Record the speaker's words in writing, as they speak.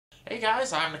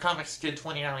guys, I'm the Comics Kid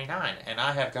 2099, and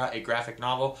I have got a graphic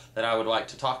novel that I would like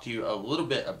to talk to you a little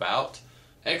bit about.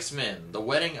 X-Men, The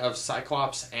Wedding of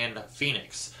Cyclops and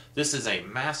Phoenix. This is a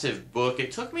massive book.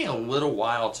 It took me a little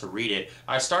while to read it.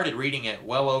 I started reading it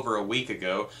well over a week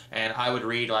ago, and I would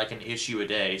read like an issue a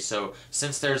day. So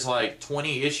since there's like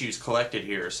 20 issues collected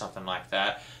here or something like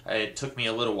that, it took me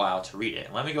a little while to read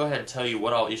it. Let me go ahead and tell you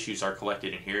what all issues are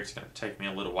collected in here. It's going to take me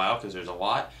a little while because there's a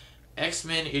lot.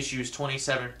 X-Men issues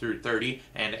 27 through 30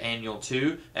 and Annual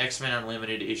 2, X-Men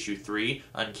Unlimited issue 3,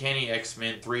 Uncanny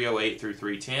X-Men 308 through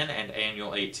 310 and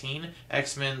Annual 18,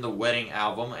 X-Men The Wedding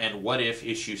Album, and What If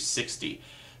issue 60.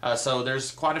 So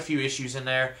there's quite a few issues in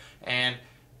there, and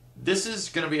this is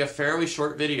going to be a fairly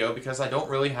short video because I don't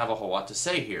really have a whole lot to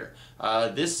say here.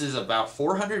 This is about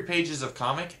 400 pages of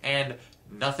comic, and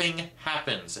nothing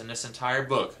happens in this entire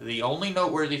book. The only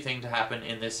noteworthy thing to happen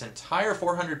in this entire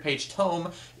 400-page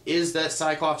tome is that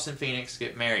Cyclops and Phoenix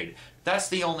get married. That's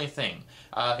the only thing.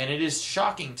 And it is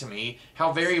shocking to me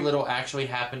how very little actually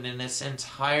happened in this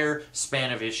entire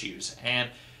span of issues. And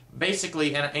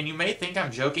basically, and you may think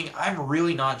I'm joking, I'm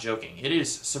really not joking. It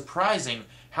is surprising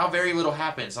how very little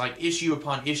happens, like issue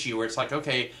upon issue, where it's like,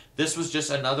 okay, this was just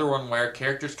another one where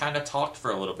characters kind of talked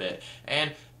for a little bit.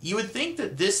 And you would think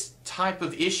that this type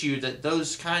of issue, that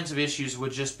those kinds of issues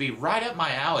would just be right up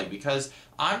my alley, because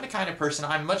I'm the kind of person,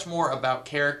 I'm much more about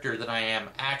character than I am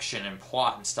action and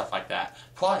plot and stuff like that.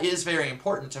 Plot is very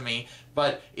important to me,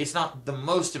 but it's not the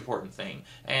most important thing.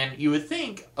 And you would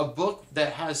think a book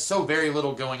that has so very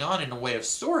little going on in the way of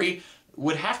story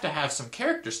would have to have some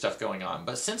character stuff going on.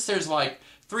 But since there's like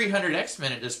 300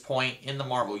 X-Men at this point in the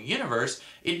Marvel Universe,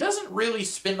 it doesn't really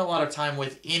spend a lot of time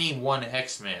with any one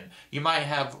X-Men. You might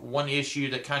have one issue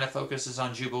that kind of focuses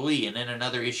on Jubilee, and then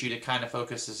another issue that kind of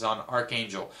focuses on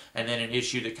Archangel, and then an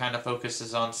issue that kind of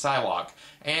focuses on Psylocke.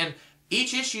 And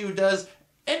each issue does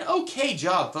an okay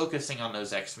job focusing on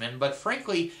those X-Men, but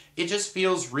frankly, it just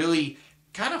feels really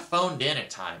kind of phoned in at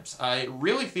times. It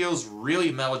really feels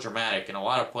really melodramatic in a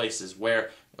lot of places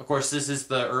where, of course, this is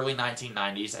the early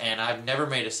 1990s, and I've never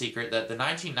made a secret that the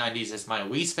 1990s is my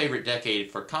least favorite decade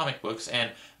for comic books,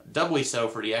 and doubly so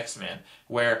for the X-Men,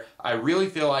 where I really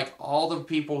feel like all the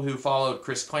people who followed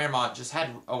Chris Claremont just had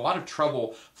a lot of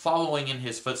trouble following in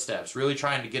his footsteps, really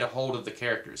trying to get a hold of the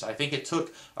characters. I think it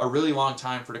took a really long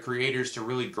time for the creators to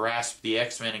really grasp the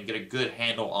X-Men and get a good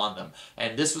handle on them.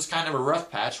 And this was kind of a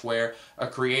rough patch where a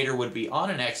creator would be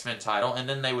on an X-Men title and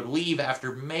then they would leave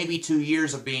after maybe 2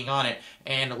 years of being on it,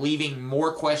 and leaving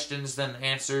more questions than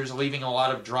answers, leaving a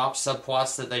lot of dropped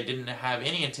subplots that they didn't have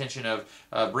any intention of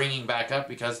bringing back up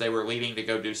because they were leaving to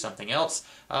go do something else.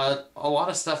 A lot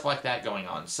of stuff like that going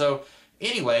on. So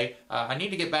anyway, I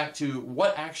need to get back to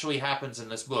what actually happens in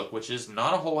this book, which is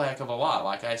not a whole heck of a lot,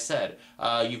 like I said.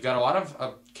 You've got a lot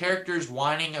of characters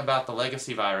whining about the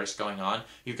legacy virus going on.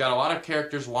 You've got a lot of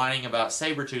characters whining about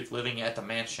Sabretooth living at the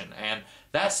mansion, and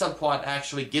that subplot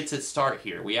actually gets its start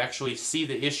here. We actually see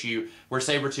the issue where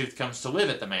Sabretooth comes to live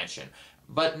at the mansion.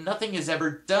 But nothing is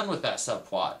ever done with that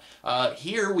subplot.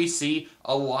 Here we see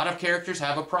a lot of characters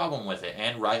have a problem with it,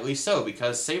 and rightly so,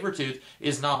 because Sabretooth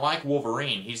is not like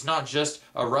Wolverine. He's not just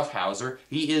a roughhouser.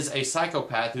 He is a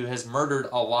psychopath who has murdered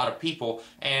a lot of people,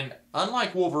 and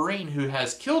unlike Wolverine, who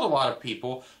has killed a lot of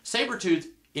people, Sabretooth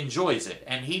enjoys it,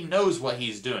 and he knows what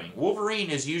he's doing. Wolverine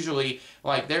is usually,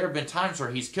 like, there have been times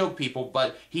where he's killed people,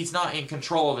 but he's not in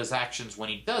control of his actions when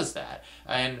he does that.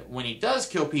 And when he does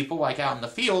kill people, like out in the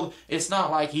field, it's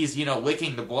not like he's, you know,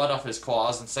 licking the blood off his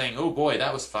claws and saying, oh boy,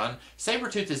 that was fun.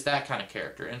 Sabretooth is that kind of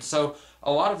character. And so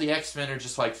a lot of the X-Men are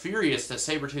just, like, furious that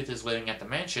Sabretooth is living at the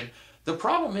mansion. The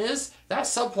problem is that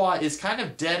subplot is kind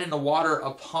of dead in the water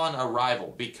upon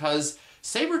arrival, because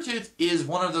Sabretooth is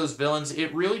one of those villains,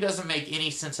 it really doesn't make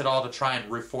any sense at all to try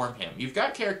and reform him. You've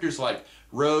got characters like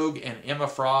Rogue and Emma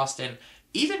Frost and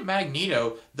even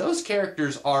Magneto. Those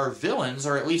characters are villains,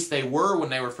 or at least they were when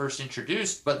they were first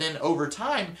introduced, but then over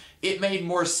time it made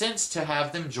more sense to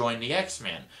have them join the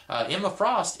X-Men. Emma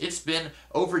Frost, it's been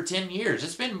over 10 years,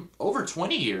 it's been over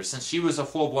 20 years since she was a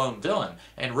full-blown villain.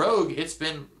 And Rogue, it's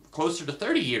been closer to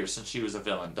 30 years since she was a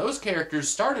villain. Those characters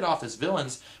started off as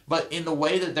villains, but in the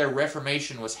way that their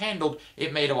reformation was handled,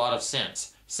 it made a lot of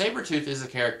sense. Sabretooth is a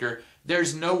character,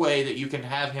 there's no way that you can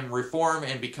have him reform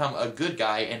and become a good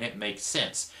guy and it makes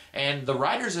sense. And the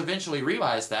writers eventually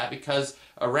realized that, because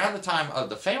around the time of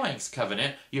the Phalanx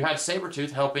Covenant, you had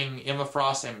Sabretooth helping Emma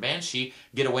Frost and Banshee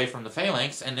get away from the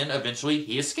Phalanx, and then eventually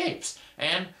he escapes.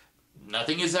 And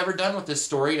nothing is ever done with this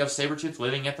story of Sabretooth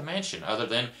living at the mansion, other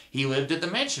than he lived at the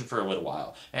mansion for a little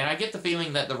while. And I get the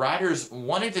feeling that the writers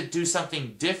wanted to do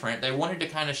something different. They wanted to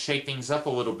kind of shake things up a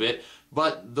little bit,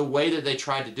 but the way that they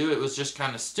tried to do it was just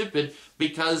kind of stupid,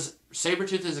 because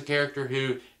Sabretooth is a character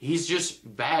who, he's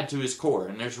just bad to his core,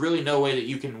 and there's really no way that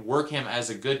you can work him as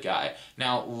a good guy.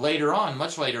 Now, later on,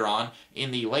 much later on,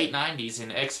 in the late 90s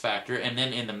in X Factor, and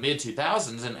then in the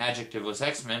mid-2000s in Adjectiveless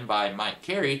X-Men by Mike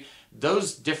Carey,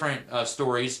 those different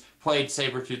stories played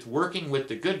Sabretooth working with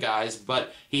the good guys,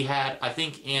 but he had, I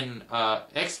think in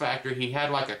X Factor, he had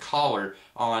like a collar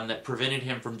on that prevented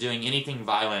him from doing anything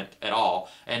violent at all.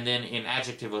 And then in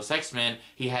Adjectiveless X-Men,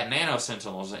 he had nano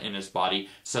sentinels in his body,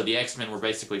 so the X-Men were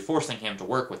basically forcing him to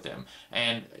work with them.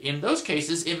 And in those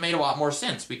cases, it made a lot more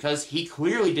sense, because he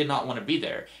clearly did not want to be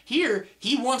there. Here,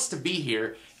 he wants to be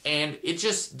here, and it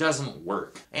just doesn't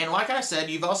work. And like I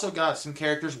said, you've also got some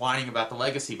characters whining about the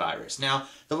Legacy Virus. Now,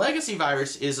 the Legacy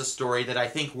Virus is a story that I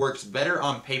think works better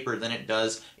on paper than it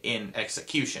does in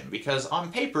execution, because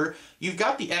on paper, you've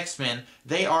got the X-Men,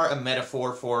 they are a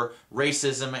metaphor for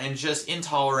racism and just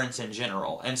intolerance in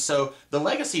general. And so the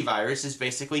Legacy Virus is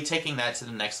basically taking that to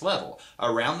the next level.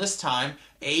 Around this time,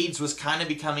 AIDS was kind of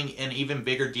becoming an even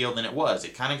bigger deal than it was.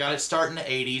 It kind of got its start in the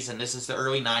 80s, and this is the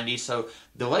early 90s, so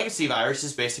the Legacy Virus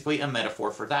is basically a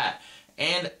metaphor for that.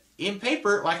 And in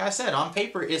paper, like I said, on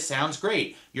paper it sounds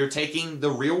great. You're taking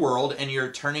the real world and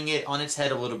you're turning it on its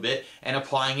head a little bit and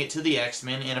applying it to the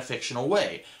X-Men in a fictional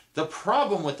way. The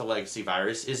problem with the Legacy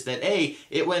Virus is that A,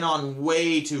 it went on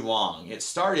way too long. It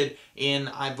started in,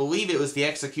 I believe it was the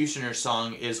Executioner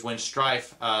song is when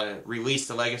Strife released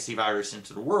the Legacy Virus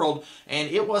into the world, and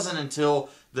it wasn't until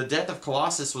the Death of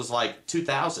Colossus was like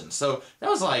 2000. So that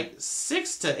was like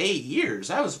 6 to 8 years.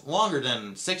 That was longer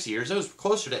than 6 years. It was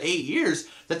closer to 8 years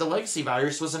that the Legacy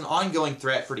Virus was an ongoing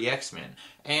threat for the X-Men.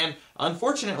 And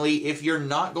unfortunately, if you're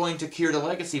not going to cure the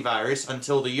Legacy Virus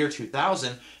until the year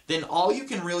 2000, then all you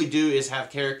can really do is have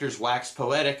characters wax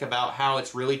poetic about how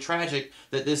it's really tragic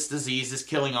that this disease is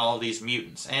killing all of these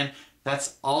mutants. And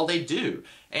that's all they do.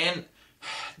 And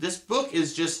this book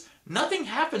is just, nothing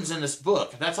happens in this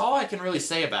book. That's all I can really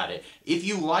say about it. If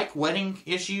you like wedding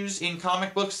issues in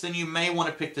comic books, then you may want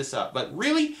to pick this up. But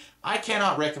really, I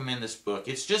cannot recommend this book.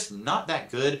 It's just not that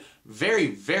good. Very,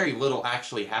 very little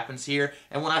actually happens here.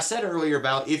 And when I said earlier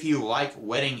about if you like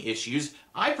wedding issues,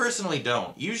 I personally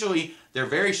don't. Usually, they're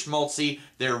very schmaltzy.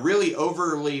 They're really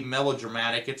overly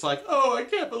melodramatic. It's like, oh, I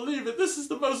can't believe it. This is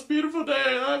the most beautiful day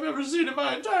I've ever seen in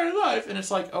my entire life. And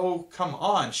it's like, oh, come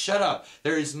on, shut up.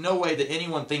 There is no way that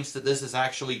anyone thinks that this is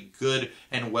actually good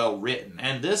and well written.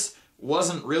 And this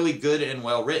wasn't really good and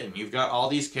well written. You've got all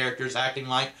these characters acting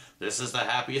like this is the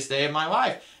happiest day of my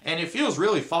life. And it feels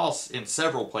really false in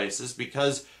several places,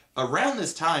 because around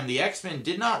this time, the X-Men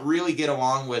did not really get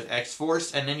along with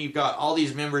X-Force, and then you've got all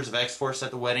these members of X-Force at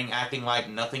the wedding acting like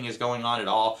nothing is going on at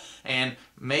all, and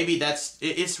maybe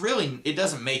it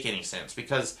doesn't make any sense,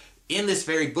 because in this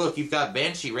very book, you've got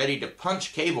Banshee ready to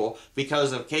punch Cable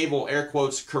because of Cable, air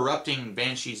quotes, corrupting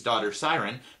Banshee's daughter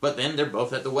Siren, but then they're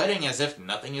both at the wedding as if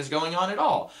nothing is going on at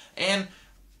all. And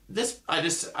this,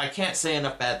 I can't say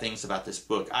enough bad things about this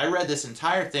book. I read this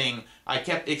entire thing, I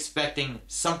kept expecting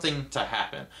something to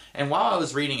happen. And while I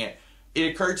was reading it, it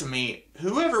occurred to me,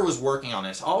 whoever was working on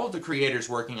this, all of the creators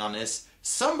working on this,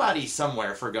 somebody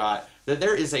somewhere forgot that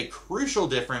there is a crucial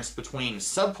difference between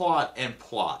subplot and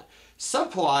plot.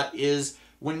 Subplot is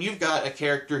when you've got a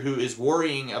character who is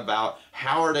worrying about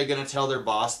how are they going to tell their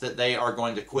boss that they are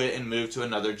going to quit and move to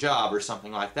another job or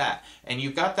something like that. And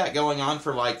you've got that going on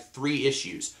for like 3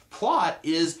 issues. Plot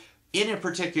is, in a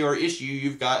particular issue,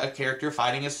 you've got a character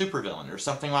fighting a supervillain or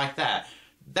something like that.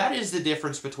 That is the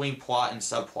difference between plot and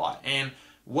subplot. And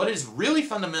what is really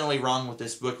fundamentally wrong with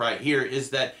this book right here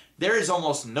is that there is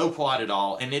almost no plot at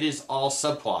all, and it is all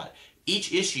subplot.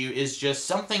 Each issue is just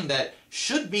something that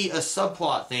should be a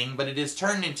subplot thing, but it is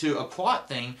turned into a plot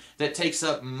thing that takes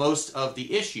up most of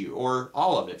the issue, or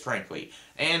all of it, frankly.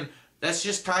 And that's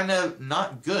just kind of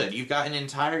not good. You've got an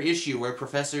entire issue where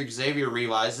Professor Xavier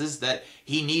realizes that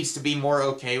he needs to be more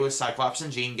okay with Cyclops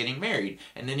and Jean getting married.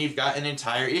 And then you've got an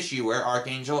entire issue where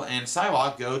Archangel and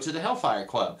Psylocke go to the Hellfire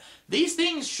Club. These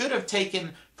things should have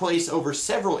taken place over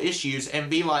several issues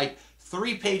and be like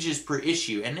 3 pages per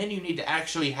issue, and then you need to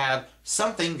actually have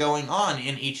something going on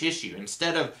in each issue,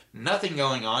 instead of nothing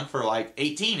going on for like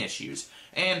 18 issues.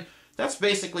 And that's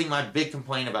basically my big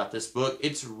complaint about this book.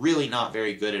 It's really not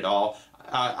very good at all.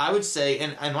 I would say,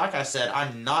 and like I said,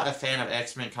 I'm not a fan of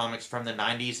X-Men comics from the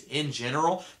 90s in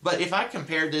general, but if I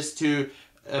compared this to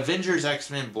Avengers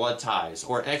X-Men Blood Ties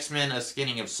or X-Men A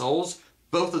Skinning of Souls,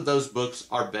 both of those books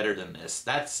are better than this.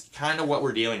 That's kind of what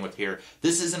we're dealing with here.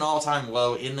 This is an all-time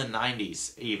low in the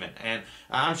 90s even, and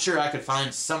I'm sure I could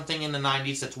find something in the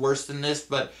 90s that's worse than this,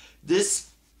 but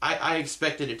this I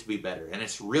expected it to be better, and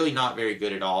it's really not very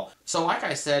good at all. So like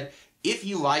I said, if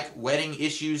you like wedding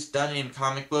issues done in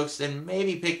comic books, then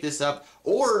maybe pick this up.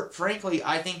 Or, frankly,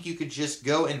 I think you could just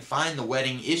go and find the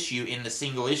wedding issue in the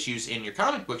single issues in your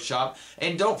comic book shop,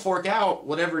 and don't fork out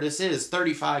whatever this is,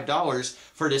 $35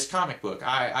 for this comic book.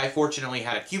 I fortunately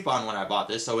had a coupon when I bought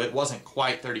this, so it wasn't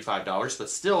quite $35, but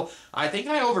still, I think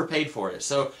I overpaid for it.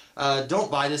 So,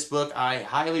 don't buy this book. I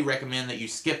highly recommend that you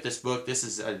skip this book. This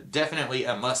is definitely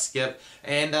a must skip.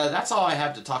 And that's all I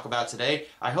have to talk about today.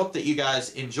 I hope that you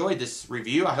guys enjoyed this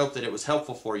review. I hope that it was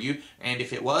helpful for you. And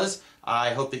if it was,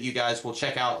 I hope that you guys will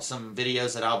check out some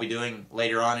videos that I'll be doing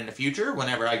later on in the future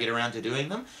whenever I get around to doing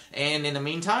them. And in the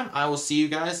meantime, I will see you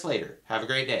guys later. Have a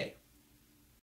great day.